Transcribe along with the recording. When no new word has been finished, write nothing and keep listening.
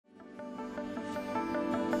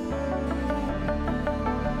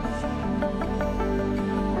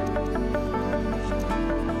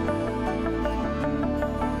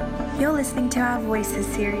You're listening to our Voices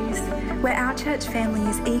series, where our church family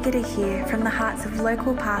is eager to hear from the hearts of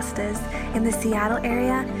local pastors in the Seattle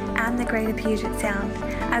area and the greater Puget Sound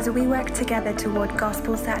as we work together toward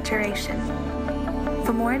gospel saturation.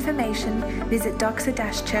 For more information, visit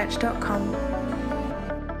doxa-church.com.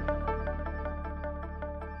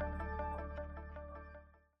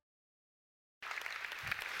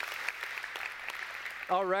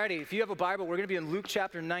 Alrighty, if you have a Bible, we're going to be in Luke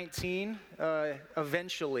chapter 19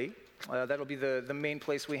 eventually. That'll be the main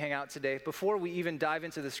place we hang out today. Before we even dive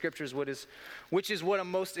into the scriptures, which is what I'm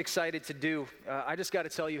most excited to do, I just got to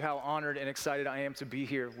tell you how honored and excited I am to be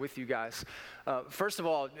here with you guys. First of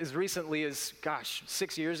all, as recently as,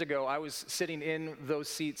 6 years ago, I was sitting in those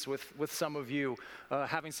seats with some of you,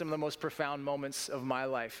 having some of the most profound moments of my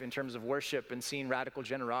life in terms of worship and seeing radical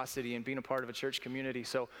generosity and being a part of a church community.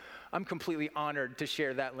 So I'm completely honored to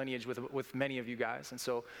share that lineage with many of you guys. And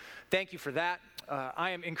so thank you for that. I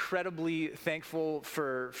am incredibly thankful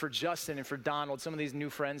for Justin and for Donald, some of these new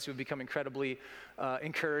friends who have become incredibly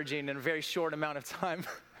encouraging in a very short amount of time.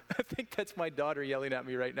 I think that's my daughter yelling at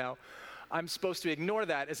me right now. I'm supposed to ignore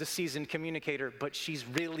that as a seasoned communicator, but she's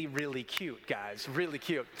really, really cute, guys, really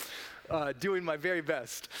cute. Doing my very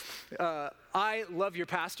best. I love your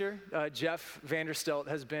pastor. Jeff Vanderstelt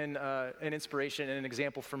has been an inspiration and an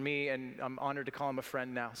example for me, and I'm honored to call him a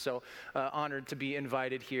friend now. So honored to be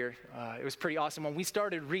invited here. It was pretty awesome. When we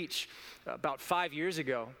started Reach about 5 years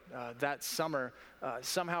ago, that summer,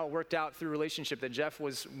 somehow it worked out through relationship that Jeff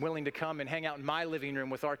was willing to come and hang out in my living room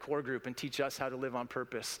with our core group and teach us how to live on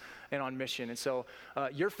purpose and on mission. And so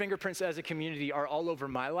your fingerprints as a community are all over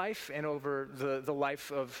my life and over the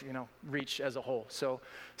life of, Reach as a whole. So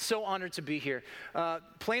honored to be here.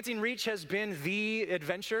 Planting Reach has been the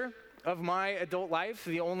adventure of my adult life.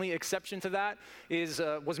 The only exception to that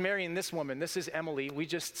was marrying this woman. This is Emily. We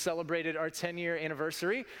just celebrated our 10-year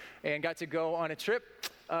anniversary and got to go on a trip.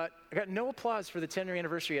 I got no applause for the 10-year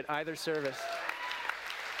anniversary at either service.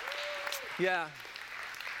 Yeah.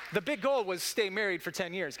 The big goal was stay married for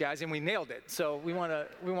 10 years, guys, and we nailed it. So we want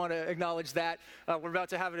to acknowledge that. We're about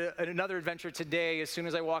to have another adventure today. As soon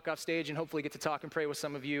as I walk off stage and hopefully get to talk and pray with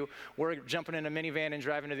some of you, we're jumping in a minivan and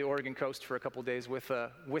driving to the Oregon coast for a couple days with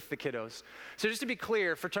the kiddos. So just to be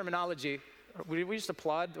clear, for terminology, did we just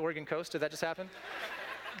applaud the Oregon coast? Did that just happen?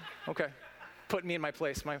 Okay, put me in my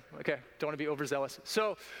place. Okay, don't want to be overzealous.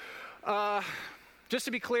 So. Just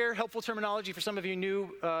to be clear, helpful terminology for some of you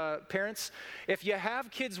new parents. If you have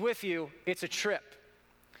kids with you, it's a trip.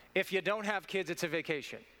 If you don't have kids, it's a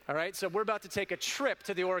vacation. All right? So we're about to take a trip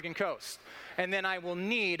to the Oregon coast, and then I will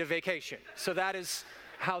need a vacation. So that is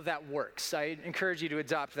how that works. I encourage you to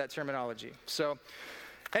adopt that terminology. So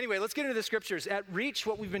anyway, let's get into the scriptures. At Reach,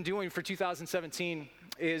 what we've been doing for 2017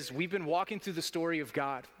 is we've been walking through the story of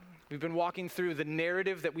God. We've been walking through the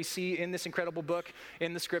narrative that we see in this incredible book,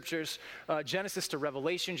 in the scriptures, Genesis to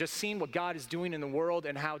Revelation, just seeing what God is doing in the world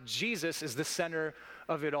and how Jesus is the center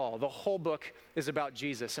of it all. The whole book is about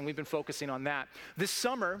Jesus, and we've been focusing on that. This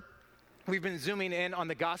summer, we've been zooming in on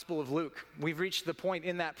the Gospel of Luke. We've reached the point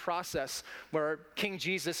in that process where King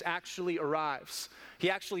Jesus actually arrives. He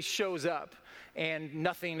actually shows up, and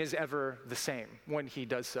nothing is ever the same when he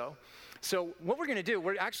does so. So what we're going to do,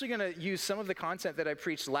 we're actually going to use some of the content that I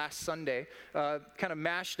preached last Sunday, kind of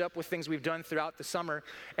mashed up with things we've done throughout the summer.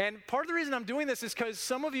 And part of the reason I'm doing this is because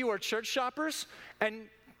some of you are church shoppers, and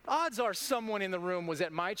odds are someone in the room was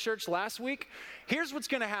at my church last week. Here's what's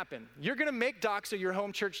going to happen. You're going to make Doxa your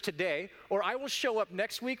home church today, or I will show up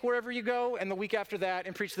next week wherever you go, and the week after that,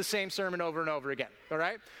 and preach the same sermon over and over again, all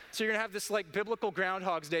right? So you're going to have this biblical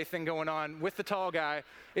Groundhog's Day thing going on with the tall guy.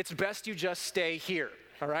 It's best you just stay here,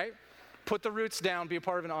 all right? Put the roots down, be a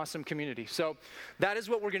part of an awesome community. So that is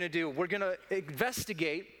what we're going to do. We're going to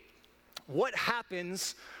investigate what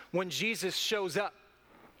happens when Jesus shows up.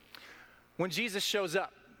 When Jesus shows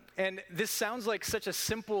up. And this sounds like such a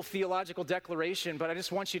simple theological declaration, but I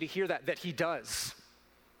just want you to hear that he does.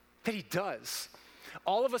 That he does.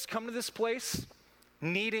 All of us come to this place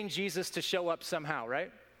needing Jesus to show up somehow,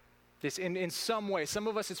 right? This in some way. Some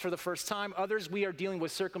of us it's for the first time. Others we are dealing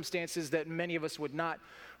with circumstances that many of us would not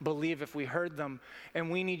believe if we heard them. And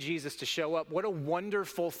we need Jesus to show up. What a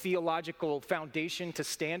wonderful theological foundation to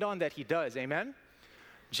stand on that he does. Amen?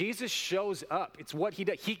 Jesus shows up. It's what he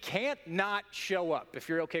does. He can't not show up if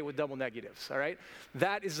you're okay with double negatives, all right?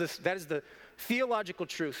 That is the theological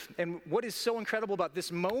truth. And what is so incredible about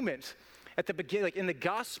this moment at the beginning, in the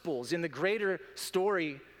Gospels, in the greater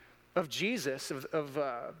story of Jesus, of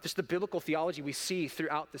just the biblical theology we see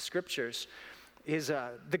throughout the scriptures, is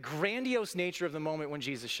the grandiose nature of the moment when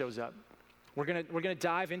Jesus shows up. We're gonna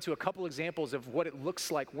dive into a couple examples of what it looks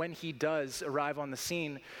like when he does arrive on the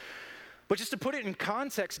scene. But just to put it in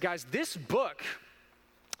context, guys, this book,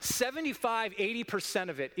 75-80%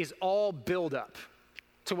 of it is all build up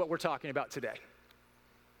to what we're talking about today.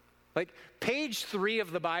 Like page 3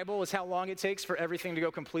 of the Bible is how long it takes for everything to go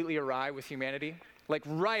completely awry with humanity. Like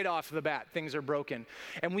right off the bat, things are broken.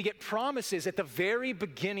 And we get promises at the very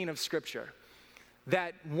beginning of Scripture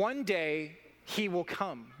that one day he will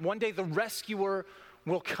come. One day the rescuer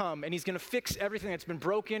will come, and he's going to fix everything that's been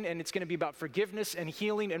broken, and it's going to be about forgiveness and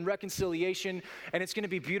healing and reconciliation, and it's going to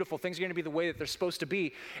be beautiful. Things are going to be the way that they're supposed to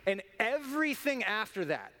be. And everything after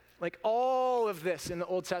that, like all of this in the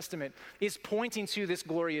Old Testament, is pointing to this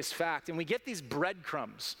glorious fact. And we get these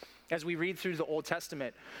breadcrumbs as we read through the Old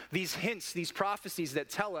Testament, these hints, these prophecies that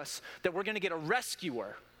tell us that we're going to get a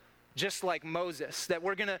rescuer, just like Moses, that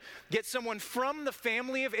we're going to get someone from the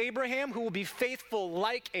family of Abraham who will be faithful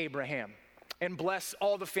like Abraham and bless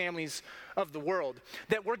all the families of the world,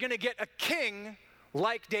 that we're going to get a king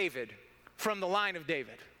like David from the line of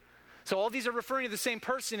David. So all these are referring to the same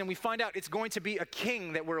person, and we find out it's going to be a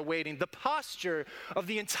king that we're awaiting. The posture of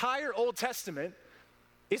the entire Old Testament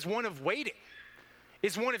is one of waiting,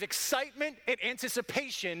 is one of excitement and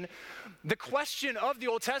anticipation. The question of the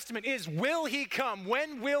Old Testament is, will he come?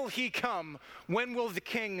 When will he come? When will the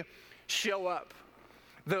king show up?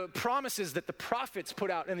 The promises that the prophets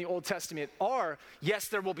put out in the Old Testament are, yes,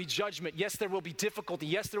 there will be judgment. Yes, there will be difficulty.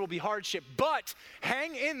 Yes, there will be hardship. But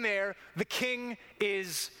hang in there, the king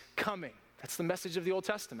is coming. That's the message of the Old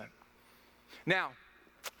Testament. Now,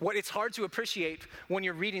 what it's hard to appreciate when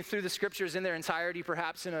you're reading through the scriptures in their entirety,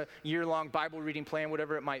 perhaps in a year-long Bible reading plan,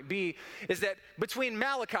 whatever it might be, is that between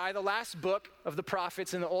Malachi, the last book of the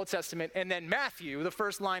prophets in the Old Testament, and then Matthew, the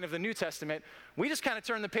first line of the New Testament, we just kind of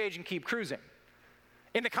turn the page and keep cruising.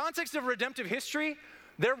 In the context of redemptive history,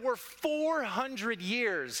 there were 400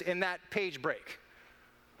 years in that page break.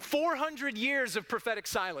 400 years of prophetic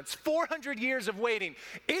silence, 400 years of waiting.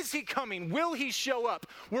 Is he coming? Will he show up?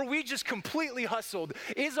 Were we just completely hustled?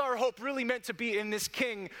 Is our hope really meant to be in this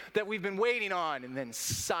king that we've been waiting on? And then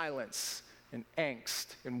silence and angst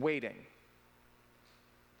and waiting.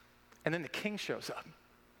 And then the king shows up.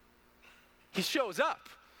 He shows up.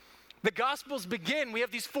 The Gospels begin. We have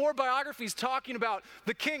these 4 biographies talking about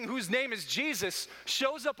the king whose name is Jesus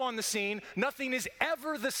shows up on the scene. Nothing is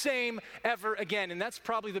ever the same ever again. And that's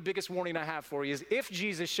probably the biggest warning I have for you is if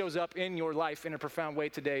Jesus shows up in your life in a profound way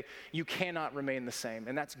today, you cannot remain the same.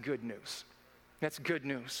 And that's good news. That's good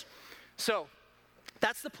news. So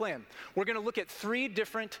that's the plan. We're going to look at 3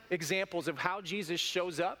 different examples of how Jesus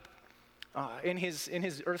shows up in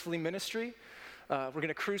his earthly ministry. We're going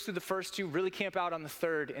to cruise through the first 2, really camp out on the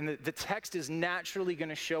third, and the text is naturally going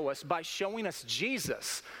to show us, by showing us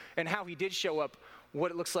Jesus and how he did show up,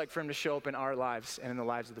 what it looks like for him to show up in our lives and in the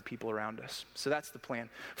lives of the people around us. So that's the plan.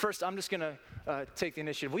 First, I'm just going to take the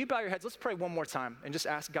initiative. Will you bow your heads? Let's pray one more time and just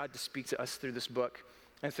ask God to speak to us through this book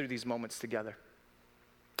and through these moments together.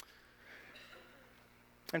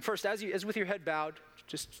 And first, as with your head bowed,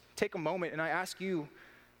 just take a moment, and I ask you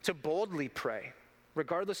to boldly pray,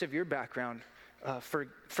 regardless of your background,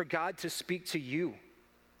 for God to speak to you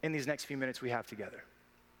in these next few minutes we have together.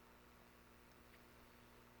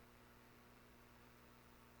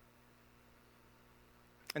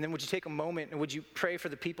 And then would you take a moment and would you pray for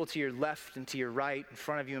the people to your left and to your right, in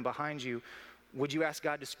front of you and behind you? Would you ask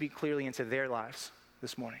God to speak clearly into their lives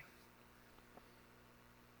this morning?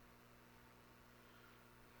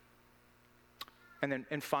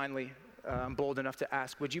 And finally, I'm bold enough to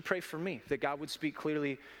ask, would you pray for me, that God would speak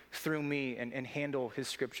clearly through me and handle his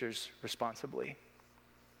scriptures responsibly?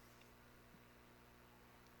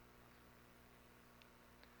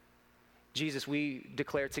 Jesus, we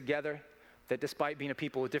declare together that despite being a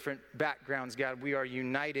people with different backgrounds, God, we are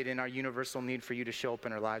united in our universal need for you to show up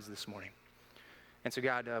in our lives this morning. And so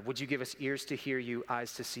God, would you give us ears to hear you,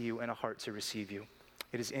 eyes to see you, and a heart to receive you?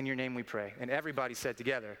 It is in your name we pray. And everybody said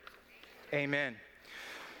together, amen.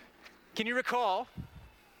 Can you recall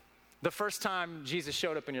the first time Jesus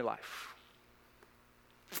showed up in your life?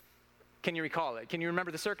 Can you recall it? Can you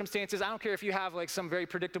remember the circumstances? I don't care if you have like some very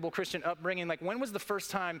predictable Christian upbringing. Like, when was the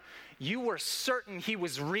first time you were certain he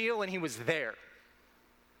was real and he was there?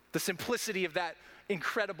 The simplicity of that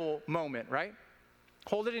incredible moment, right?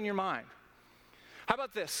 Hold it in your mind. How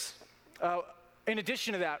about this? In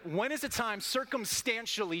addition to that, when is the time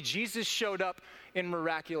circumstantially Jesus showed up in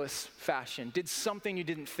miraculous fashion? Did something you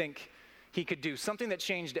didn't think he could do, something that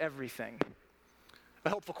changed everything? A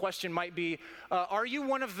helpful question might be, are you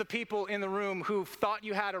one of the people in the room who thought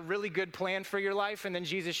you had a really good plan for your life and then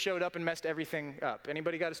Jesus showed up and messed everything up?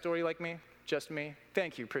 Anybody got a story like me? Just me?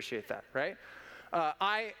 Thank you, appreciate that, right?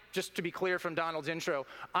 Just to be clear from Donald's intro,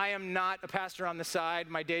 I am not a pastor on the side.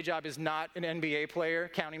 My day job is not an NBA player,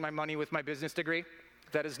 counting my money with my business degree.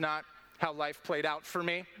 That is not how life played out for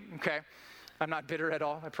me, okay? I'm not bitter at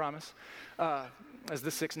all, I promise, as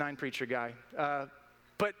the 6'9" preacher guy.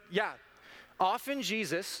 But yeah, often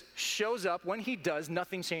Jesus shows up. When he does,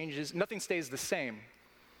 nothing changes, nothing stays the same.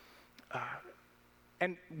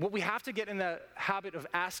 And what we have to get in the habit of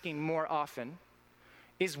asking more often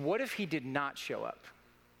is, what if he did not show up?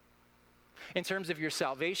 In terms of your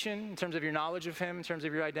salvation, in terms of your knowledge of him, in terms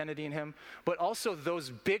of your identity in him, but also those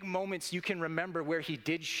big moments you can remember where he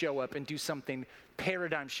did show up and do something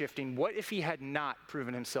paradigm shifting. What if he had not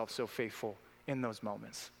proven himself so faithful in those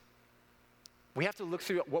moments? We have to look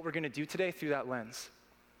through what we're going to do today through that lens.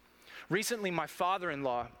 Recently, my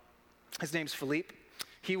father-in-law, his name's Philippe,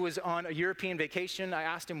 he was on a European vacation. I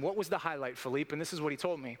asked him, what was the highlight, Philippe? And this is what he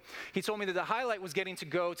told me. He told me that the highlight was getting to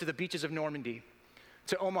go to the beaches of Normandy,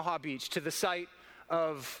 to Omaha Beach, to the site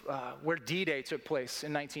of where D-Day took place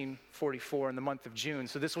in 1944 in the month of June.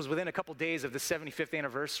 So this was within a couple days of the 75th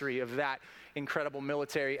anniversary of that incredible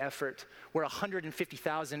military effort, where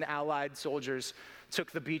 150,000 Allied soldiers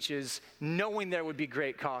took the beaches, knowing there would be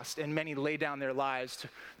great cost, and many laid down their lives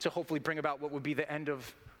to hopefully bring about what would be the end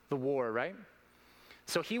of the war, right?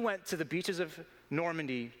 So he went to the beaches of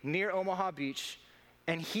Normandy near Omaha Beach,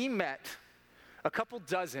 and he met a couple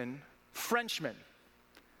dozen Frenchmen,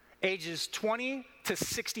 ages 20 to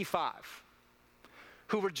 65,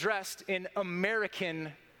 who were dressed in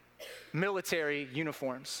American military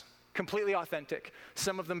uniforms, completely authentic,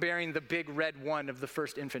 some of them bearing the big red one of the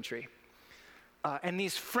 1st Infantry. And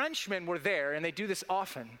these Frenchmen were there, and they do this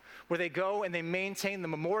often, where they go and they maintain the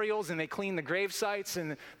memorials and they clean the grave sites,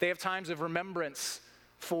 and they have times of remembrance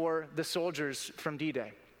for the soldiers from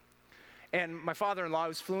D-Day. And my father-in-law,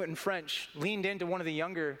 who's fluent in French, leaned into one of the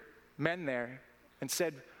younger men there and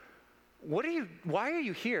said, why are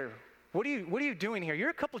you here? What are you doing here?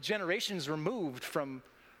 You're a couple generations removed from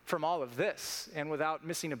all of this. And without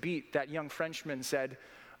missing a beat, that young Frenchman said,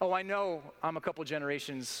 oh, I know I'm a couple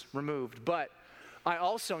generations removed, but I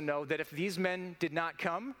also know that if these men did not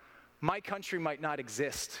come, my country might not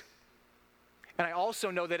exist. And I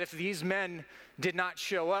also know that if these men did not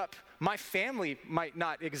show up, my family might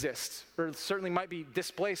not exist, or certainly might be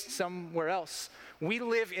displaced somewhere else. We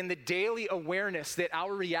live in the daily awareness that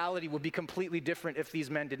our reality would be completely different if these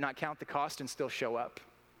men did not count the cost and still show up.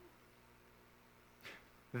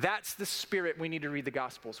 That's the spirit we need to read the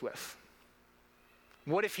Gospels with.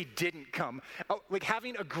 What if he didn't come? Like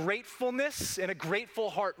having a gratefulness and a grateful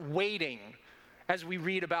heart waiting as we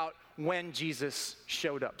read about when Jesus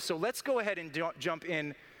showed up. So let's go ahead and jump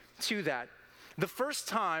in to that. The first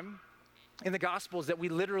time in the Gospels that we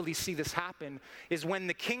literally see this happen is when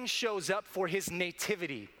the king shows up for his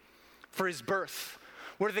nativity, for his birth,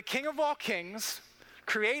 where the King of all kings,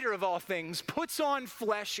 creator of all things, puts on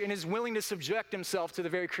flesh and is willing to subject himself to the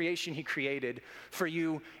very creation he created for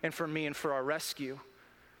you and for me and for our rescue.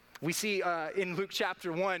 We see in Luke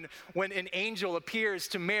chapter 1, when an angel appears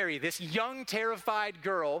to Mary, this young, terrified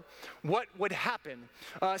girl, what would happen.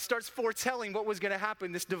 Starts foretelling what was going to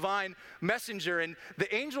happen, this divine messenger. And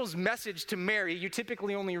the angel's message to Mary, you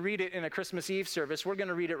typically only read it in a Christmas Eve service. We're going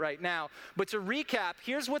to read it right now. But to recap,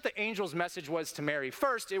 here's what the angel's message was to Mary.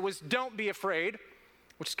 First, it was, don't be afraid,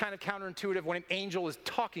 which is kind of counterintuitive when an angel is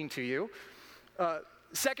talking to you.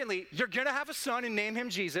 Secondly, you're going to have a son and name him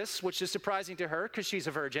Jesus, which is surprising to her because she's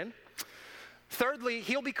a virgin. Thirdly,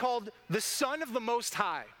 he'll be called the Son of the Most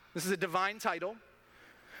High. This is a divine title.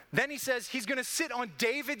 Then he says he's going to sit on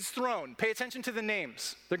David's throne. Pay attention to the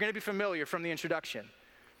names. They're going to be familiar from the introduction.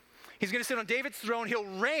 He's going to sit on David's throne. He'll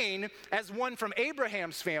reign as one from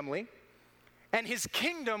Abraham's family, and his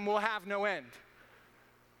kingdom will have no end.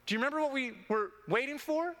 Do you remember what we were waiting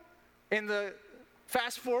for in the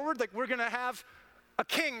fast forward? Like, we're going to have a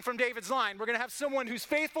king from David's line. We're going to have someone who's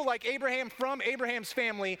faithful like Abraham from Abraham's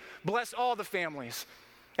family, bless all the families.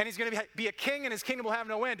 And he's going to be a king, and his kingdom will have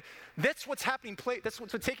no end. That's what's happening. That's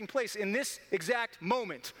what's taking place in this exact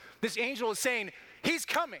moment. This angel is saying, he's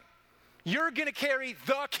coming. You're going to carry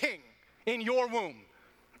the king in your womb,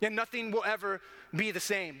 and nothing will ever be the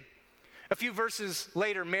same. A few verses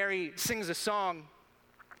later, Mary sings a song,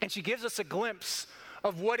 and she gives us a glimpse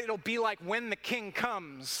of what it'll be like when the king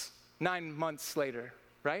comes 9 months later,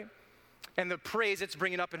 right? And the praise it's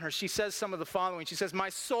bringing up in her. She says some of the following. She says, my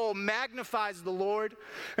soul magnifies the Lord,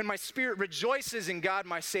 and my spirit rejoices in God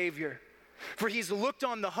my Savior. For he's looked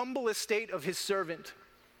on the humble estate of his servant.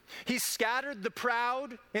 He's scattered the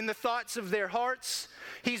proud in the thoughts of their hearts.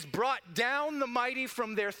 He's brought down the mighty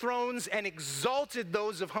from their thrones and exalted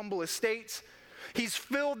those of humble estate. He's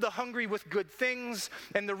filled the hungry with good things,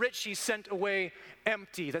 and the rich he sent away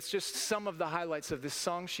empty. That's just some of the highlights of this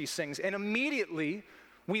song she sings. And immediately,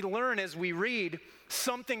 we learn as we read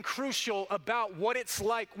something crucial about what it's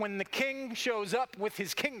like when the king shows up with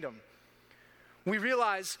his kingdom. We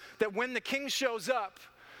realize that when the king shows up,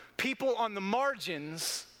 people on the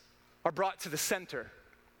margins are brought to the center.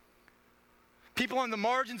 People on the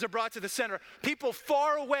margins are brought to the center. People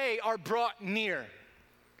far away are brought near.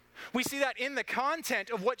 We see that in the content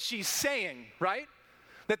of what she's saying, right?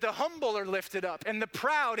 That the humble are lifted up and the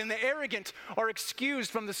proud and the arrogant are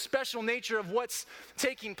excused from the special nature of what's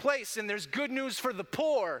taking place. And there's good news for the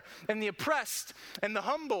poor and the oppressed and the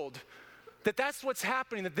humbled. That's what's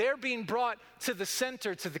happening, that they're being brought to the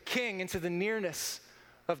center, to the king, and to the nearness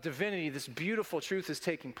of divinity. This beautiful truth is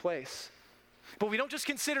taking place. But we don't just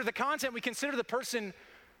consider the content, we consider the person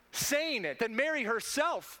saying it. That Mary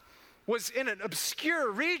herself was in an obscure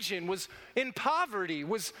region, was in poverty,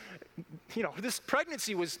 this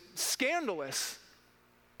pregnancy was scandalous.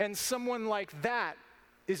 And someone like that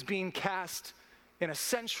is being cast in a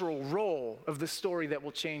central role of the story that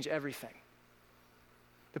will change everything.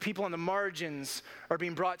 The people on the margins are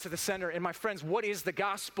being brought to the center. And my friends, what is the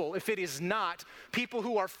gospel if it is not people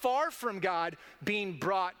who are far from God being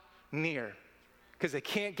brought near? Because they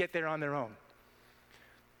can't get there on their own.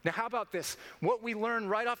 Now, how about this? What we learn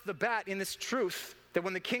right off the bat in this truth, that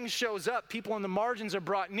when the king shows up, people on the margins are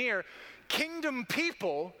brought near. Kingdom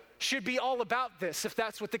people should be all about this if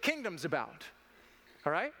that's what the kingdom's about.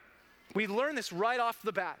 All right? We learn this right off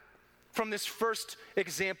the bat from this first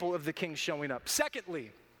example of the king showing up.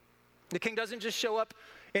 Secondly, the king doesn't just show up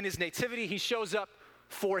in his nativity, he shows up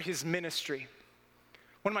for his ministry.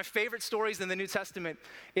 One of my favorite stories in the New Testament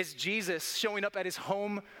is Jesus showing up at his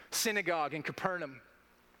home synagogue in Capernaum.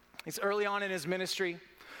 It's early on in his ministry,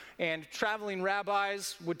 and traveling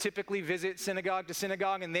rabbis would typically visit synagogue to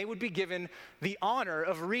synagogue, and they would be given the honor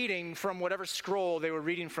of reading from whatever scroll they were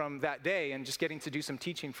reading from that day and just getting to do some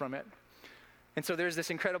teaching from it. And so there's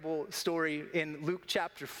this incredible story in Luke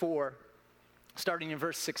chapter 4, starting in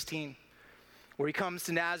verse 16, where he comes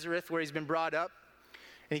to Nazareth, where he's been brought up,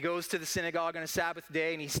 and he goes to the synagogue on a Sabbath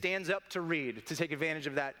day, and he stands up to read, to take advantage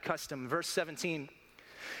of that custom. Verse 17,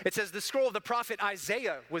 it says, the scroll of the prophet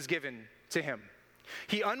Isaiah was given to him.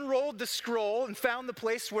 He unrolled the scroll and found the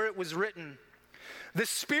place where it was written, the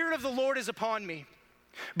Spirit of the Lord is upon me,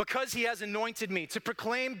 because he has anointed me to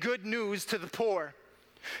proclaim good news to the poor.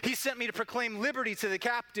 He sent me to proclaim liberty to the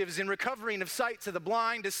captives and recovering of sight to the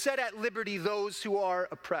blind, to set at liberty those who are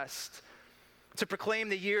oppressed, to proclaim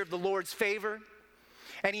the year of the Lord's favor.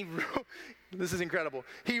 And this is incredible.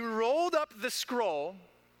 He rolled up the scroll,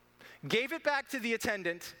 gave it back to the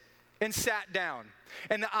attendant, and sat down.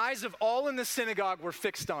 And the eyes of all in the synagogue were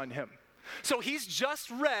fixed on him. So he's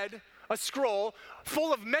just read a scroll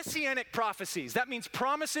full of messianic prophecies. That means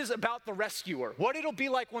promises about the rescuer, what it'll be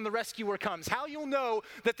like when the rescuer comes, how you'll know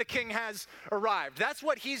that the king has arrived. That's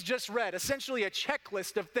what he's just read, essentially a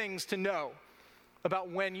checklist of things to know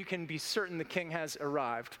about when you can be certain the king has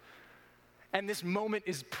arrived. And this moment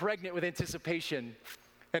is pregnant with anticipation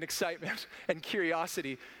and excitement and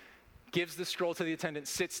curiosity. Gives the scroll to the attendant,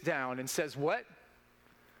 sits down and says, what?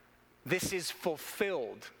 This is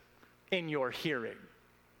fulfilled in your hearing.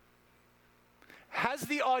 Has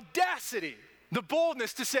the audacity, the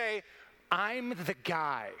boldness to say, I'm the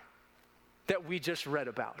guy that we just read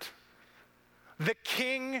about. The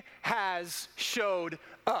king has showed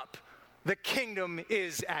up. The kingdom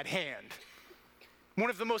is at hand. One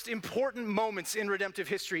of the most important moments in redemptive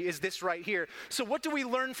history is this right here. So what do we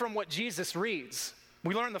learn from what Jesus reads?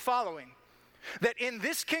 We learn the following, that in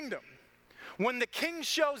this kingdom, when the king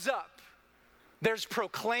shows up, there's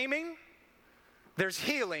proclaiming, there's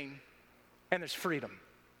healing, and there's freedom.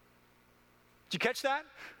 Did you catch that?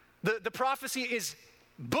 The prophecy is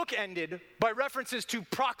bookended by references to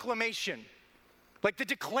proclamation, like the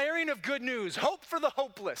declaring of good news, hope for the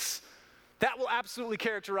hopeless. That will absolutely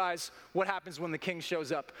characterize what happens when the king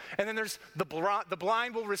shows up. And then there's the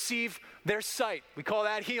blind will receive their sight. We call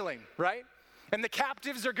that healing, right? And the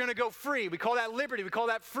captives are going to go free. We call that liberty. We call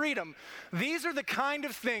that freedom. These are the kind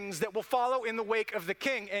of things that will follow in the wake of the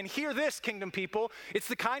king. And hear this, kingdom people. It's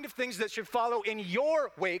the kind of things that should follow in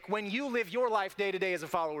your wake when you live your life day to day as a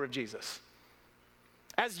follower of Jesus.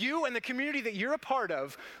 As you and the community that you're a part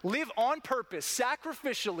of live on purpose,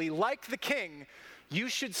 sacrificially, like the king, you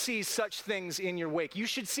should see such things in your wake. You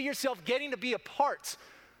should see yourself getting to be a part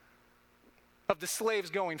of the slaves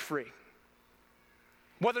going free.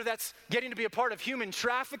 Whether that's getting to be a part of human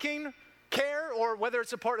trafficking care, or whether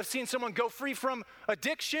it's a part of seeing someone go free from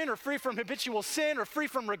addiction or free from habitual sin or free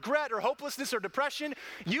from regret or hopelessness or depression,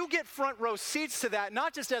 you get front row seats to that,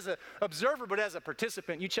 not just as an observer, but as a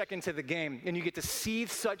participant. You check into the game and you get to see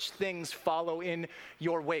such things follow in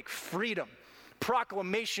your wake. Freedom,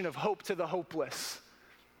 proclamation of hope to the hopeless,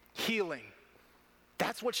 healing.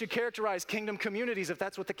 That's what should characterize kingdom communities if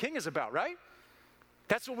that's what the king is about, right?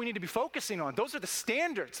 That's what we need to be focusing on. Those are the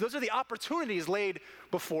standards. Those are the opportunities laid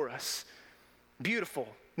before us. Beautiful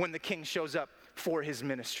when the king shows up for his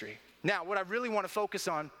ministry. Now, what I really want to focus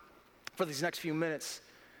on for these next few minutes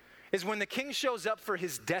is when the king shows up for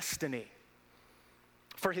his destiny.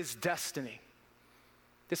 For his destiny.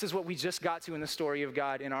 This is what we just got to in the story of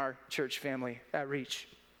God in our church family at Reach.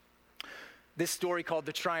 This story called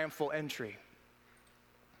the triumphal entry,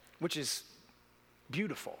 which is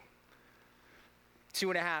beautiful.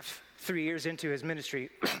 2.5, 3 years into his ministry,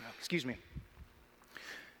 excuse me,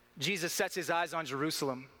 Jesus sets his eyes on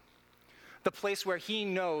Jerusalem, the place where he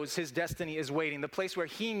knows his destiny is waiting, the place where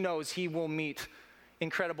he knows he will meet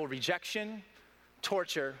incredible rejection,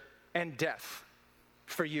 torture, and death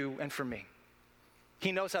for you and for me.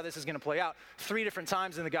 He knows how this is going to play out. 3 different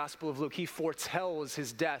times in the Gospel of Luke, he foretells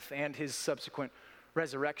his death and his subsequent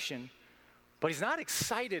resurrection, but he's not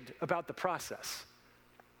excited about the process.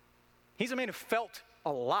 He's a man who felt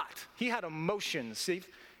a lot. He had emotions.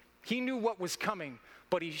 He knew what was coming,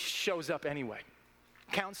 but he shows up anyway.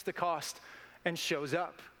 Counts the cost and shows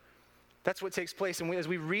up. That's what takes place. And as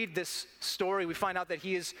we read this story, we find out that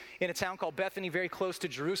he is in a town called Bethany, very close to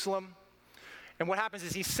Jerusalem. And what happens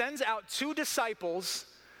is he sends out 2 disciples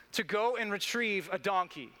to go and retrieve a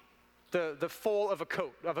donkey. The foal of a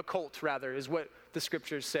colt, is what the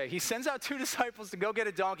scriptures say. He sends out 2 disciples to go get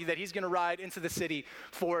a donkey that he's going to ride into the city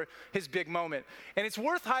for his big moment. And it's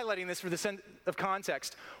worth highlighting this for the sense of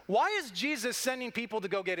context. Why is Jesus sending people to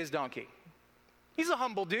go get his donkey? He's a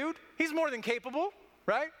humble dude. He's more than capable,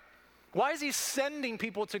 right? Why is he sending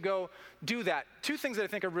people to go do that? 2 things that I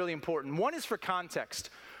think are really important. One is for context.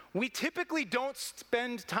 We typically don't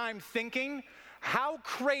spend time thinking how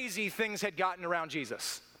crazy things had gotten around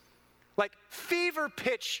Jesus. Like fever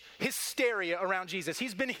pitch hysteria around Jesus.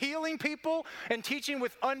 He's been healing people and teaching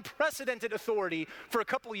with unprecedented authority for a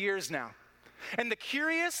couple years now. And the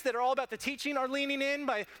curious that are all about the teaching are leaning in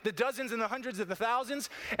by the dozens and the hundreds and the thousands.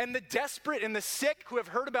 And the desperate and the sick who have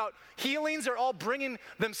heard about healings are all bringing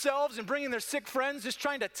themselves and bringing their sick friends, just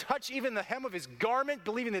trying to touch even the hem of his garment,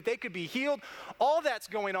 believing that they could be healed. All that's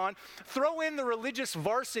going on. Throw in the religious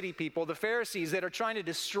varsity people, the Pharisees that are trying to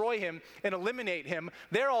destroy him and eliminate him.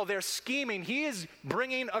 They're all there scheming. He is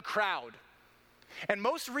bringing a crowd. And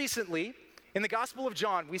most recently, in the Gospel of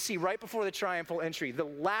John, we see right before the triumphal entry, the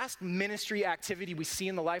last ministry activity we see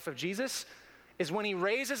in the life of Jesus is when he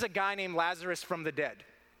raises a guy named Lazarus from the dead.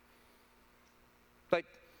 Like,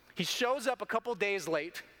 he shows up a couple days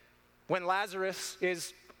late when Lazarus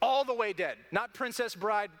is all the way dead. Not Princess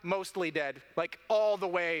Bride, mostly dead, like all the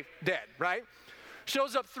way dead, right?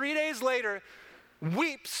 Shows up 3 days later,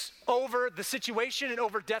 weeps over the situation and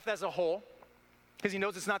over death as a whole, because he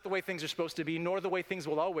knows it's not the way things are supposed to be, nor the way things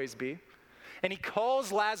will always be. And he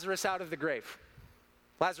calls Lazarus out of the grave.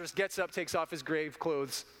 Lazarus gets up, takes off his grave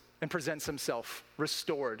clothes, and presents himself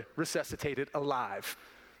restored, resuscitated, alive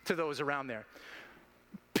to those around there.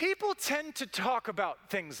 People tend to talk about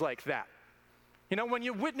things like that. You know, when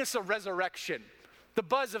you witness a resurrection, the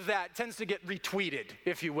buzz of that tends to get retweeted,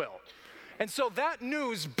 if you will. And so that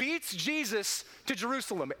news beats Jesus to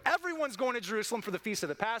Jerusalem. Everyone's going to Jerusalem for the Feast of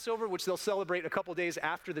the Passover, which they'll celebrate a couple days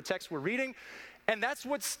after the text we're reading. And that's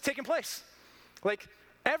what's taking place. Like,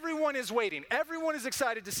 everyone is waiting. Everyone is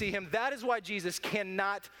excited to see him. That is why Jesus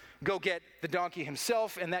cannot go get the donkey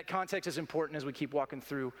himself, and that context is important as we keep walking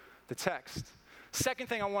through the text. Second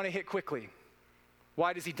thing I want to hit quickly.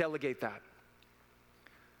 Why does he delegate that?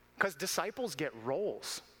 Because disciples get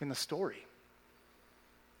roles in the story.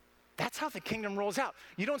 That's how the kingdom rolls out.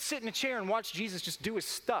 You don't sit in a chair and watch Jesus just do his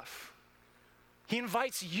stuff. He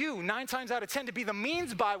invites you 9 times out of 10 to be the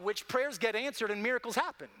means by which prayers get answered and miracles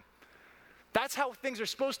happen. That's how things are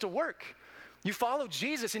supposed to work. You follow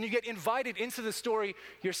Jesus and you get invited into the story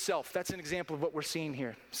yourself. That's an example of what we're seeing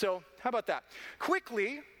here. So how about that?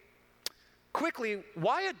 Quickly,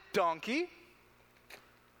 why a donkey?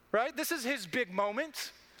 Right? This is his big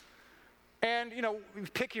moment. And, you know,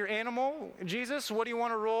 pick your animal. Jesus, what do you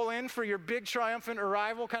want to roll in for your big triumphant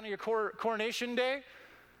arrival, kind of your coronation day?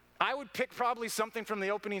 I would pick probably something from the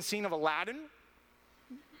opening scene of Aladdin.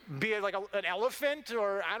 Be it like an elephant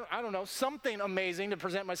or, I don't know, something amazing to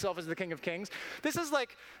present myself as the King of Kings. This is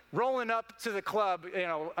like rolling up to the club. You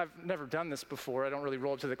know, I've never done this before. I don't really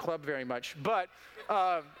roll up to the club very much. But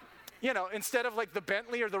instead of like the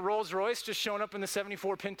Bentley or the Rolls Royce just showing up in the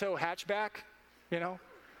 74 Pinto hatchback,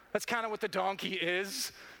 that's kind of what the donkey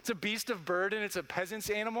is. It's a beast of burden. It's a peasant's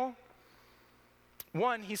animal.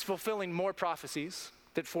 One, he's fulfilling more prophecies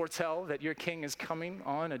that foretell that your king is coming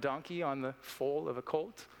on a donkey on the foal of a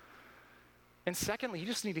colt. And secondly, you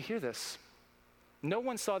just need to hear this. No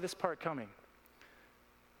one saw this part coming.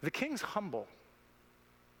 The king's humble.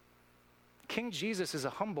 King Jesus is a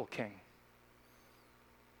humble king.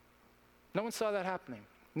 No one saw that happening.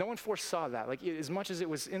 No one foresaw that. Like, as much as it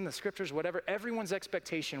was in the scriptures, whatever, everyone's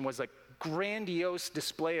expectation was like grandiose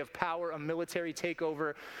display of power, a military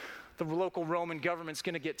takeover. The local Roman government's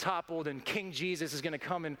going to get toppled, and King Jesus is going to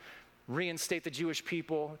come and reinstate the Jewish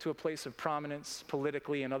people to a place of prominence,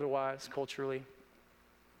 politically and otherwise, culturally.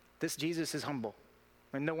 This Jesus is humble,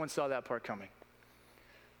 and no one saw that part coming.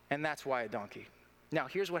 And that's why a donkey. Now,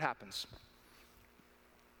 here's what happens.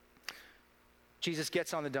 Jesus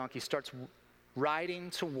gets on the donkey, starts riding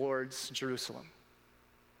towards Jerusalem.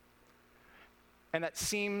 And that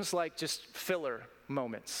seems like just filler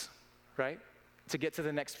moments, right? To get to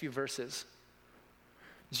the next few verses.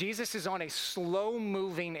 Jesus is on a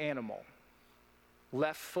slow-moving animal.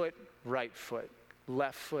 Left foot, right foot,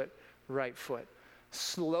 left foot, right foot.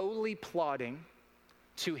 Slowly plodding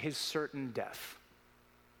to his certain death.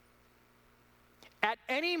 At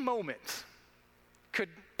any moment, could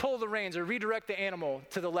pull the reins or redirect the animal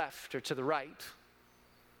to the left or to the right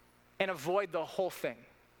and avoid the whole thing.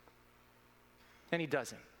 And he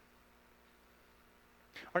doesn't.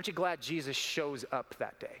 Aren't you glad Jesus shows up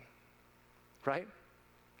that day? Right?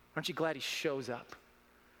 Aren't you glad he shows up?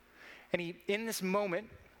 And he, in this moment,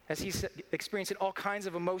 as he's experiencing all kinds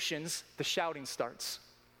of emotions, the shouting starts.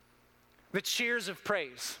 The cheers of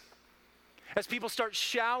praise. As people start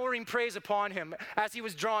showering praise upon him as he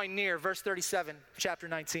was drawing near, verse 37, chapter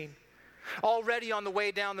 19. Already on the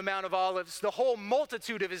way down the Mount of Olives, the whole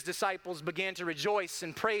multitude of his disciples began to rejoice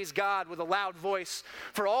and praise God with a loud voice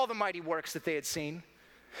for all the mighty works that they had seen,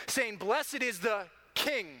 saying, "Blessed is the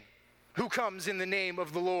King who comes in the name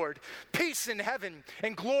of the Lord. Peace in heaven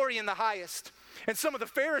and glory in the highest." And some of the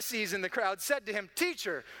Pharisees in the crowd said to him,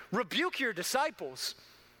 "Teacher, rebuke your disciples."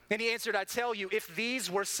 And he answered, "I tell you, if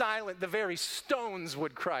these were silent, the very stones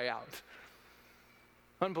would cry out."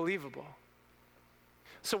 Unbelievable.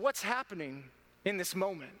 So what's happening in this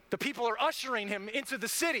moment? The people are ushering him into the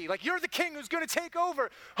city. Like, you're the king who's going to take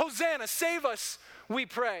over. Hosanna, save us, we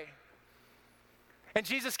pray. And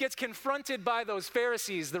Jesus gets confronted by those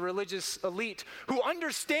Pharisees, the religious elite, who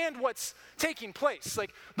understand what's taking place.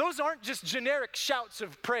 Like, those aren't just generic shouts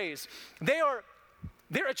of praise. They're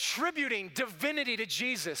attributing divinity to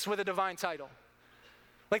Jesus with a divine title.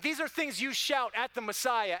 Like, these are things you shout at the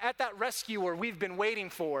Messiah, at that rescuer we've been waiting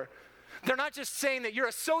for. They're not just saying that you're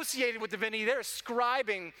associated with divinity, they're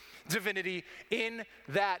ascribing divinity in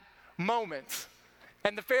that moment.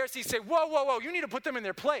 And the Pharisees say, whoa, you need to put them in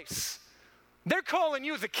their place. They're calling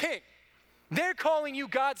you the king. They're calling you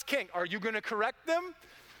God's king. Are you going to correct them?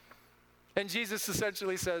 And Jesus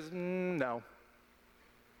essentially says, no.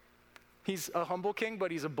 He's a humble king,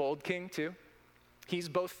 but he's a bold king too. He's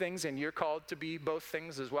both things, and you're called to be both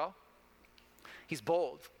things as well. He's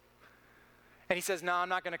bold. And he says, no, I'm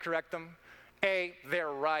not going to correct them. A,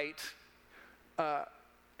 they're right.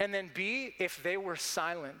 And then B, if they were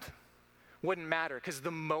silent, wouldn't matter, because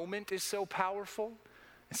the moment is so powerful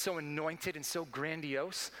and so anointed and so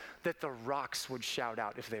grandiose that the rocks would shout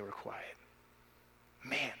out if they were quiet.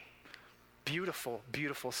 Man, beautiful,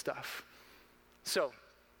 beautiful stuff. So,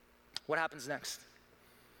 what happens next?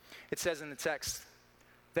 It says in the text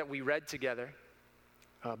that we read together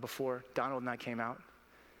before Donald and I came out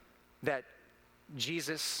that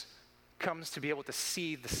Jesus comes to be able to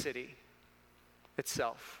see the city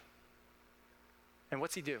itself. And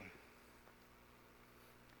what's he do?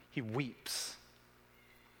 He weeps.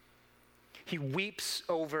 He weeps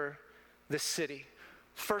over the city.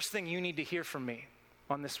 First thing you need to hear from me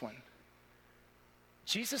on this one.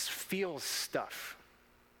 Jesus feels stuff.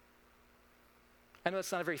 I know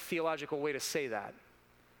that's not a very theological way to say that.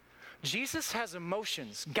 Jesus has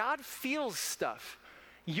emotions. God feels stuff.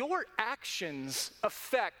 Your actions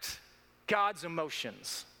affect God's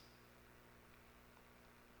emotions.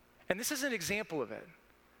 And this is an example of it.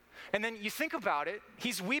 And then you think about it,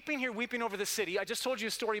 he's weeping here, weeping over the city. I just told you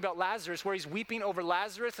a story about Lazarus where he's weeping over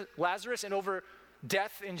Lazarus and over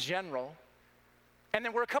death in general. And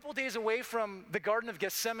then we're a couple days away from the Garden of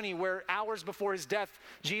Gethsemane where hours before his death,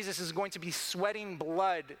 Jesus is going to be sweating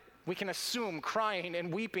blood, we can assume crying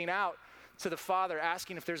and weeping out to the Father,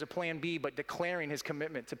 asking if there's a plan B, but declaring his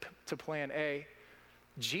commitment to plan A.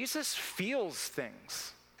 Jesus feels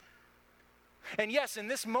things. And yes, in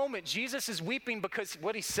this moment, Jesus is weeping because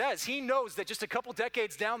what he says, he knows that just a couple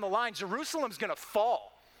decades down the line, Jerusalem's going to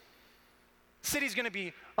fall. City's going to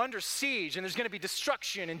be under siege, and there's going to be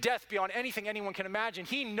destruction and death beyond anything anyone can imagine.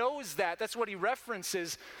 He knows that. That's what he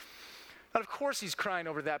references. And of course he's crying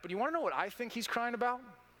over that. But you want to know what I think he's crying about?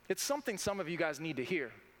 It's something some of you guys need to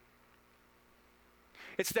hear.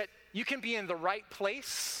 It's that you can be in the right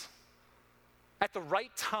place at the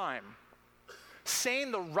right time,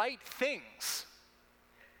 saying the right things,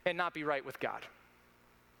 and not be right with God.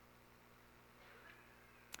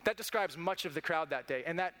 That describes much of the crowd that day,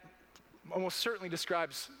 and that almost certainly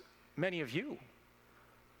describes many of you.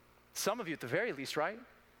 Some of you at the very least, right?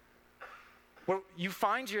 Where you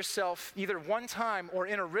find yourself either one time or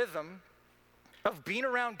in a rhythm of being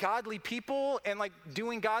around godly people and like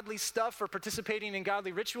doing godly stuff or participating in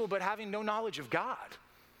godly ritual, but having no knowledge of God.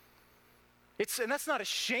 And that's not a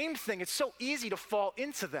shame thing. It's so easy to fall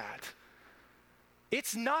into that.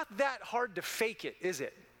 It's not that hard to fake it, is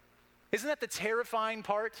it? Isn't that the terrifying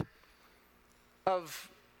part of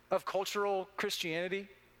cultural Christianity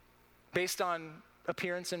based on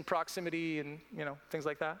appearance and proximity and, things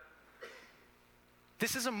like that?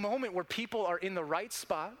 This is a moment where people are in the right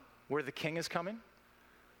spot, where the king is coming,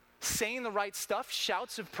 saying the right stuff,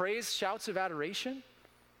 shouts of praise, shouts of adoration,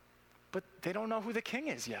 but they don't know who the king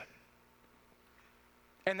is yet.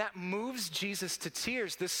 And that moves Jesus to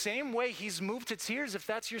tears the same way he's moved to tears if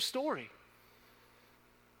that's your story.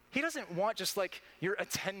 He doesn't want just like your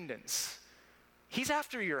attendance. He's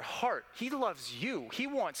after your heart. He loves you. He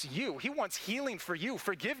wants you. He wants healing for you,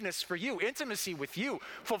 forgiveness for you, intimacy with you,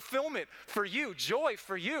 fulfillment for you, joy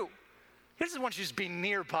for you. He doesn't want you to just be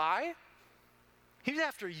nearby. He's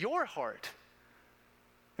after your heart.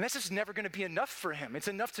 And that's just never going to be enough for him. It's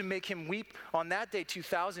enough to make him weep on that day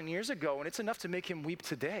 2,000 years ago, and it's enough to make him weep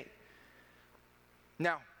today.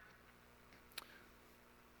 Now,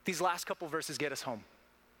 these last couple verses get us home.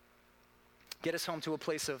 Get us home to a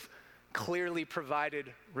place of clearly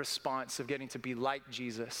provided response of getting to be like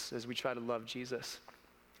Jesus as we try to love Jesus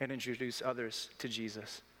and introduce others to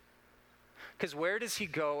Jesus. Because where does he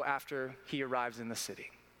go after he arrives in the city?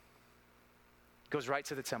 He goes right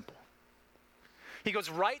to the temple. He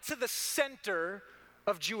goes right to the center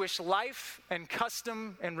of Jewish life and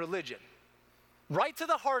custom and religion. Right to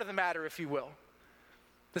the heart of the matter, if you will.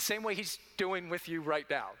 The same way he's doing with you right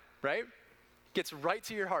now, right? Gets right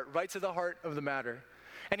to your heart, right to the heart of the matter.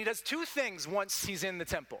 And he does two things once he's in the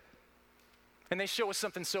temple. And they show us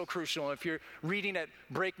something so crucial. If you're reading at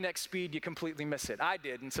breakneck speed, you completely miss it. I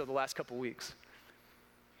did until the last couple weeks.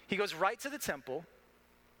 He goes right to the temple,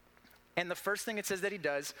 and the first thing it says that he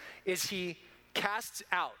does is he casts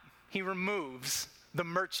out, he removes the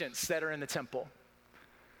merchants that are in the temple.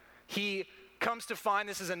 He comes to find,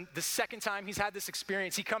 this is the second time he's had this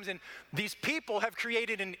experience, he comes in, these people have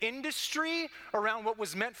created an industry around what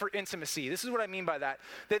was meant for intimacy. This is what I mean by that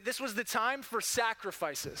this was the time for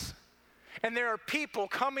sacrifices. And there are people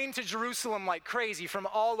coming to Jerusalem like crazy from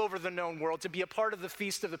all over the known world to be a part of the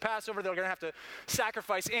feast of the Passover. They're going to have to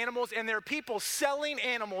sacrifice animals. And there are people selling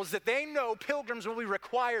animals that they know pilgrims will be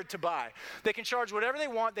required to buy. They can charge whatever they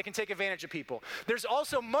want. They can take advantage of people. There's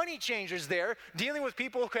also money changers there dealing with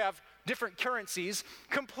people who have different currencies,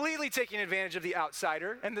 completely taking advantage of the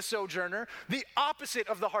outsider and the sojourner, the opposite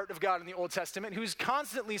of the heart of God in the Old Testament, who's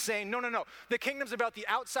constantly saying, no, the kingdom's about the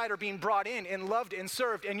outsider being brought in and loved and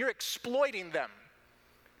served, and you're exploiting them.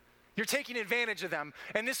 You're taking advantage of them,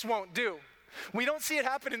 and this won't do. We don't see it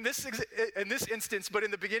happen in this instance, but in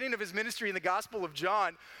the beginning of his ministry in the Gospel of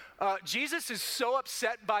John, Jesus is so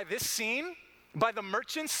upset by this scene, by the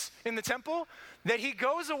merchants in the temple, that he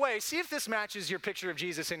goes away. See if this matches your picture of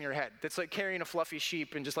Jesus in your head. That's like carrying a fluffy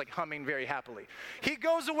sheep and just like humming very happily. He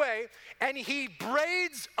goes away and he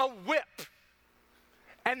braids a whip.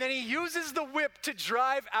 And then he uses the whip to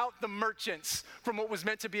drive out the merchants from what was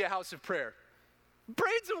meant to be a house of prayer.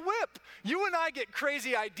 Braids a whip. You and I get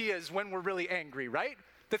crazy ideas when we're really angry, right?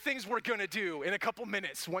 The things we're gonna do in a couple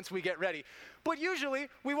minutes once we get ready. But usually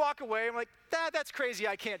we walk away and we're like, that's crazy,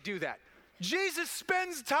 I can't do that. Jesus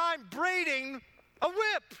spends time braiding a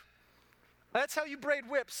whip. That's how you braid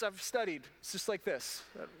whips. I've studied. It's just like this.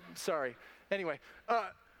 Sorry. Anyway,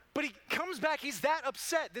 but he comes back. He's that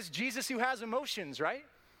upset. This Jesus who has emotions, right?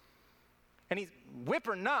 And he's, whip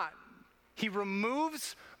or not, he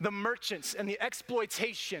removes the merchants and the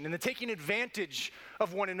exploitation and the taking advantage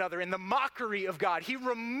of one another and the mockery of God. He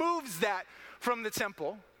removes that from the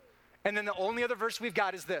temple. And then the only other verse we've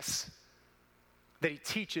got is this, that he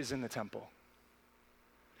teaches in the temple.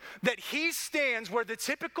 That he stands where the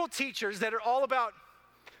typical teachers that are all about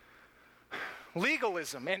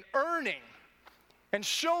legalism and earning and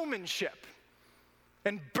showmanship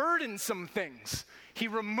and burdensome things. He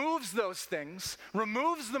removes those things,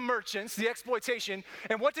 removes the merchants, the exploitation,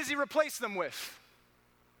 and what does he replace them with?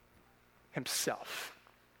 Himself.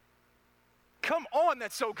 Come on,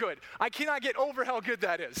 that's so good. I cannot get over how good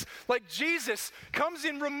that is. Like Jesus comes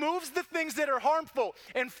in, removes the things that are harmful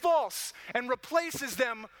and false, and replaces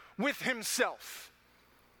them with himself.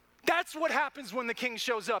 That's what happens when the king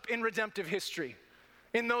shows up in redemptive history,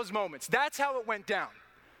 in those moments. That's how it went down.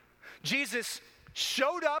 Jesus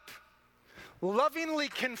showed up, lovingly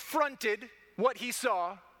confronted what he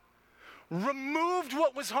saw, removed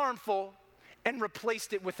what was harmful, and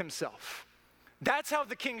replaced it with himself. That's how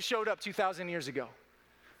the king showed up 2,000 years ago.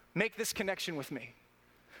 Make this connection with me.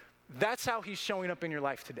 That's how he's showing up in your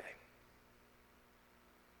life today.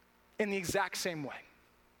 In the exact same way.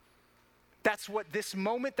 That's what this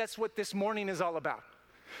moment, that's what this morning is all about.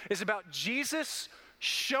 It's about Jesus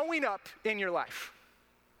showing up in your life.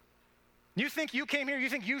 You think you came here, you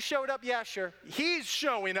think you showed up? Yeah, sure. He's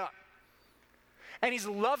showing up. And he's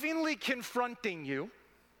lovingly confronting you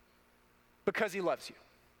because he loves you.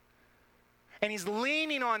 And he's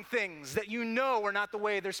leaning on things that you know are not the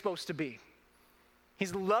way they're supposed to be.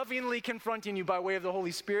 He's lovingly confronting you by way of the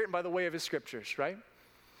Holy Spirit and by the way of his scriptures, right?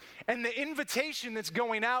 And the invitation that's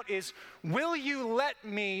going out is, will you let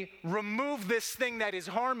me remove this thing that is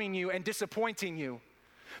harming you and disappointing you?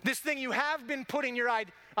 This thing you have been putting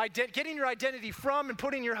getting your identity from and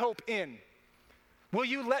putting your hope in. Will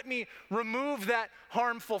you let me remove that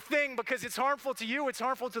harmful thing because it's harmful to you, it's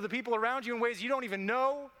harmful to the people around you in ways you don't even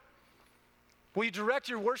know? Will you direct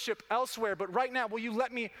your worship elsewhere? But right now, will you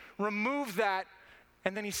let me remove that?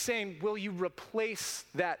 And then he's saying, will you replace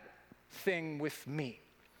that thing with me?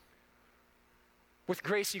 With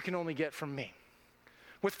grace you can only get from me.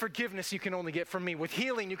 With forgiveness you can only get from me. With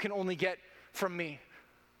healing you can only get from me.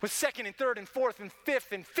 With second and third and fourth and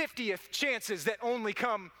fifth and 50th chances that only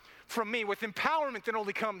come from me. With empowerment that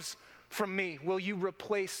only comes from me. Will you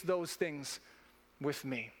replace those things with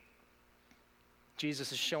me?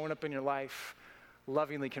 Jesus is showing up in your life,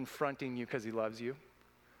 lovingly confronting you because he loves you,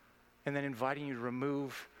 and then inviting you to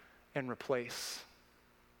remove and replace.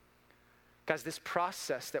 Guys, this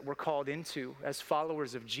process that we're called into as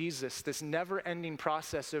followers of Jesus, this never-ending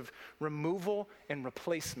process of removal and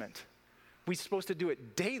replacement, we're supposed to do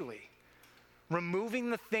it daily,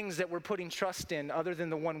 removing the things that we're putting trust in other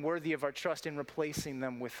than the one worthy of our trust and replacing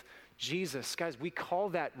them with Jesus. Guys, we call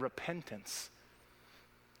that repentance.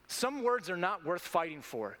 Some words are not worth fighting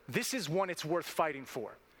for. This is one it's worth fighting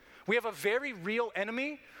for. We have a very real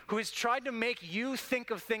enemy who has tried to make you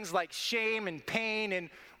think of things like shame and pain and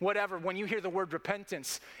whatever when you hear the word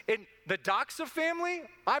repentance. In the Doxa family,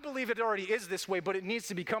 I believe it already is this way, but it needs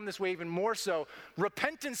to become this way even more so.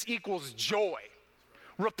 Repentance equals joy.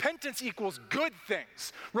 Repentance equals good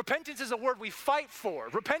things. Repentance is a word we fight for.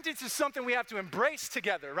 Repentance is something we have to embrace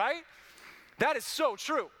together, right? That is so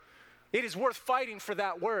true. It is worth fighting for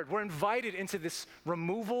that word. We're invited into this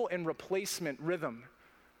removal and replacement rhythm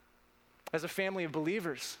as a family of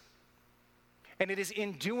believers. And it is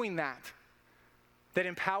in doing that that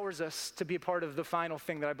empowers us to be a part of the final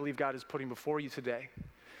thing that I believe God is putting before you today.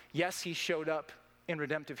 Yes, he showed up in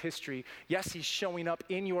redemptive history. Yes, he's showing up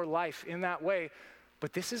in your life in that way.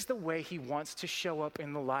 But this is the way he wants to show up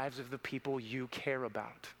in the lives of the people you care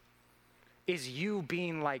about. Is you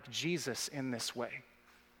being like Jesus in this way?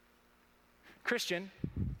 Christian,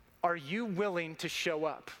 are you willing to show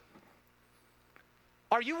up?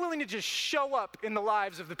 Are you willing to just show up in the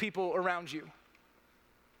lives of the people around you?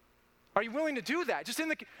 Are you willing to do that? Just in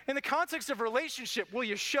the context of relationship, will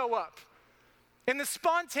you show up? In the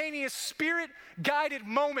spontaneous, spirit-guided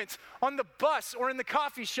moments on the bus or in the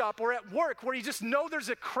coffee shop or at work where you just know there's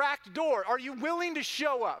a cracked door, are you willing to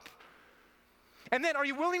show up? And then are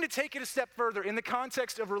you willing to take it a step further in the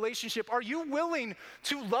context of relationship? Are you willing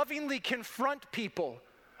to lovingly confront people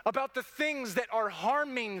about the things that are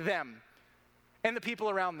harming them and the people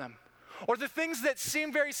around them? Or the things that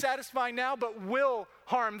seem very satisfying now but will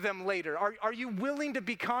harm them later? Are you willing to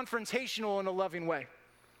be confrontational in a loving way?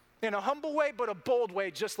 In a humble way, but a bold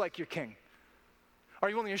way, just like your king? Are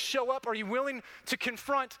you willing to show up? Are you willing to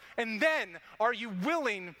confront? And then are you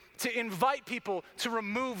willing to invite people to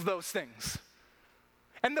remove those things?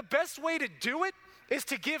 And the best way to do it is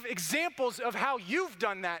to give examples of how you've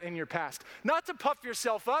done that in your past. Not to puff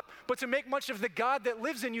yourself up, but to make much of the God that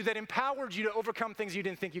lives in you that empowered you to overcome things you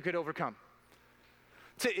didn't think you could overcome.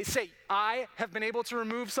 To say, I have been able to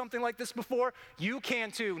remove something like this before, you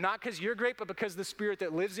can too. Not because you're great, but because the Spirit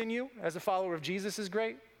that lives in you as a follower of Jesus is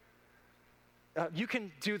great. You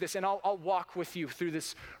can do this, and I'll walk with you through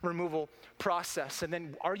this removal process. And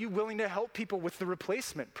then are you willing to help people with the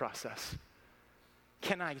replacement process?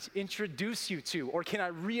 can I introduce you to, or can I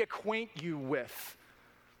reacquaint you with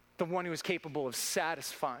the one who is capable of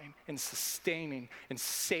satisfying and sustaining and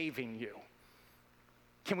saving you?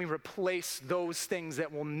 Can we replace those things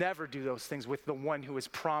that will never do those things with the one who is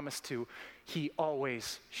promised to? He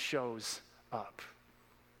always shows up.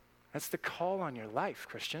 That's the call on your life,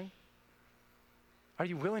 Christian. Are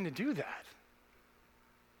you willing to do that?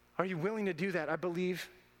 Are you willing to do that? I believe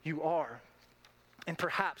you are. And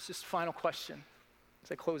perhaps, just final question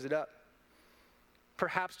as I close it up,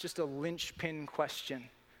 perhaps just a linchpin question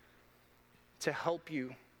to help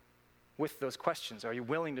you with those questions. Are you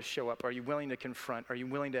willing to show up? Are you willing to confront? Are you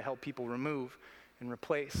willing to help people remove and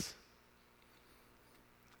replace?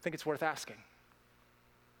 I think it's worth asking.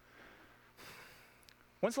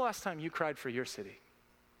 When's the last time you cried for your city?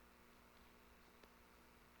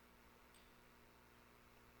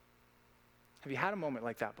 Have you had a moment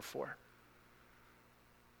like that before?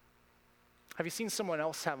 Have you seen someone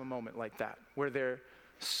else have a moment like that, where they're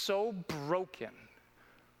so broken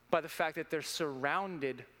by the fact that they're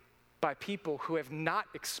surrounded by people who have not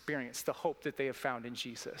experienced the hope that they have found in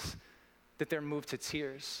Jesus, that they're moved to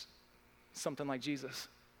tears, something like Jesus?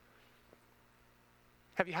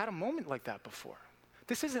 Have you had a moment like that before?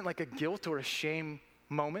 This isn't like a guilt or a shame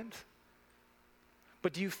moment,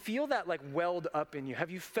 but do you feel that like welled up in you? Have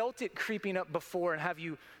you felt it creeping up before, and have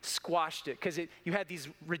you squashed it? Because you had these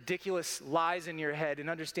ridiculous lies in your head, and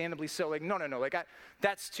understandably so, like, no, like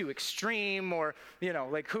that's too extreme, or,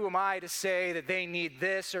 like, who am I to say that they need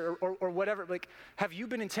this, or whatever. Like, have you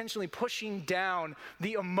been intentionally pushing down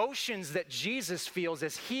the emotions that Jesus feels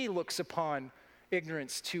as he looks upon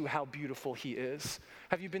ignorance to how beautiful he is?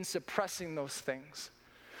 Have you been suppressing those things?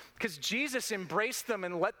 Because Jesus embraced them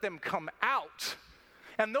and let them come out.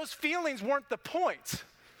 And those feelings weren't the point,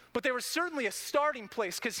 but they were certainly a starting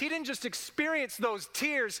place, because he didn't just experience those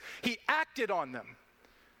tears, he acted on them.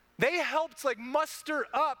 They helped like muster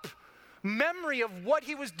up memory of what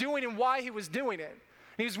he was doing and why he was doing it.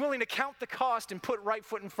 And he was willing to count the cost and put right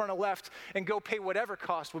foot in front of left and go pay whatever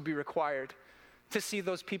cost would be required to see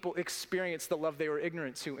those people experience the love they were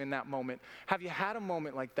ignorant to in that moment. Have you had a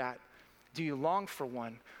moment like that? Do you long for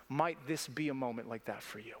one? Might this be a moment like that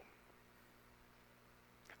for you?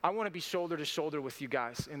 I want to be shoulder to shoulder with you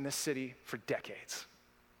guys in this city for decades.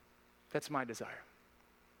 That's my desire.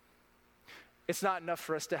 It's not enough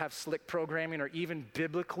for us to have slick programming or even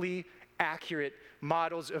biblically accurate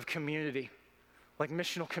models of community, like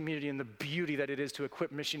missional community and the beauty that it is to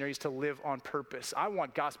equip missionaries to live on purpose. I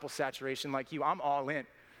want gospel saturation like you. I'm all in.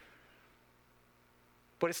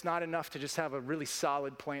 But it's not enough to just have a really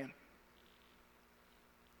solid plan.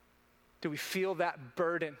 Do we feel that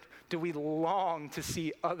burden? Do we long to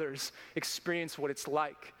see others experience what it's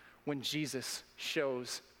like when Jesus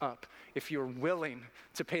shows up? If you're willing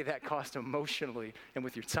to pay that cost emotionally and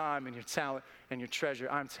with your time and your talent and your treasure,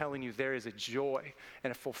 I'm telling you, there is a joy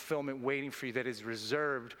and a fulfillment waiting for you that is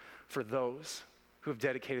reserved for those who have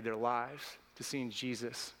dedicated their lives to seeing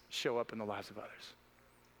Jesus show up in the lives of others.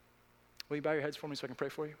 Will you bow your heads for me so I can pray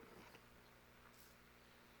for you?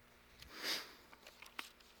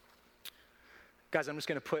 Guys, I'm just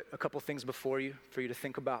going to put a couple things before you for you to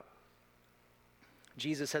think about.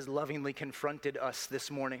 Jesus has lovingly confronted us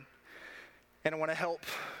this morning, and I want to help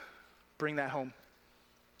bring that home.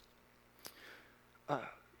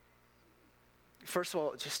 First of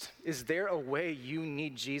all, is there a way you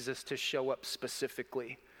need Jesus to show up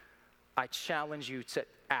specifically? I challenge you to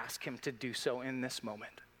ask him to do so in this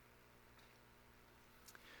moment.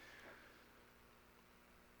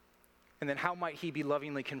 And then how might he be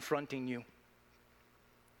lovingly confronting you?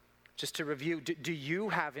 Just to review, do you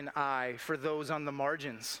have an eye for those on the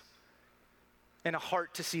margins and a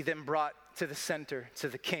heart to see them brought to the center, to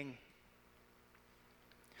the King?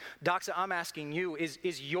 Doxa, I'm asking you, is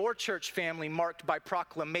your church family marked by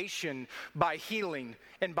proclamation, by healing,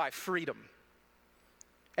 and by freedom?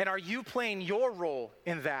 And are you playing your role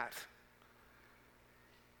in that?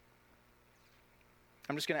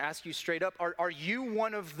 I'm just going to ask you straight up, are you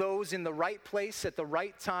one of those in the right place at the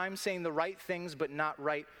right time, saying the right things but not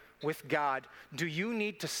right with God? Do you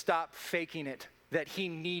need to stop faking it, that he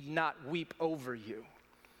need not weep over you?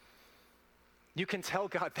 You can tell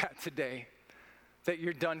God that today, that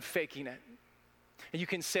you're done faking it. And you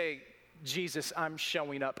can say, Jesus, I'm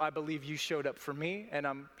showing up. I believe you showed up for me, and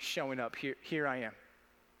I'm showing up. Here I am.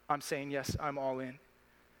 I'm saying, yes, I'm all in.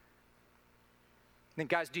 Then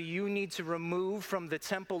guys, do you need to remove from the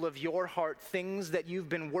temple of your heart things that you've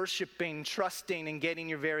been worshiping, trusting, and getting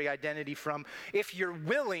your very identity from? If you're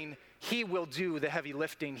willing, he will do the heavy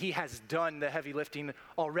lifting. He has done the heavy lifting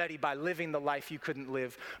already by living the life you couldn't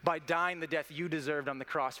live, by dying the death you deserved on the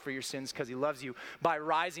cross for your sins because he loves you, by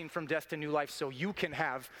rising from death to new life so you can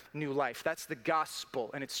have new life. That's the gospel,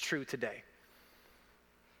 and it's true today.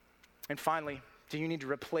 And finally, do you need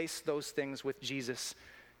to replace those things with Jesus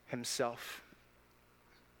himself?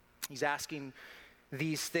 He's asking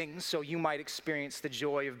these things so you might experience the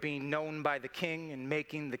joy of being known by the King and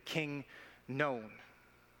making the King known.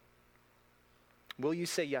 Will you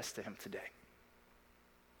say yes to him today?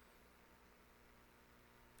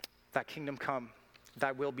 Thy kingdom come,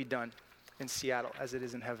 thy will be done in Seattle as it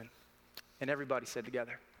is in heaven. And everybody said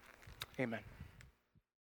together, amen.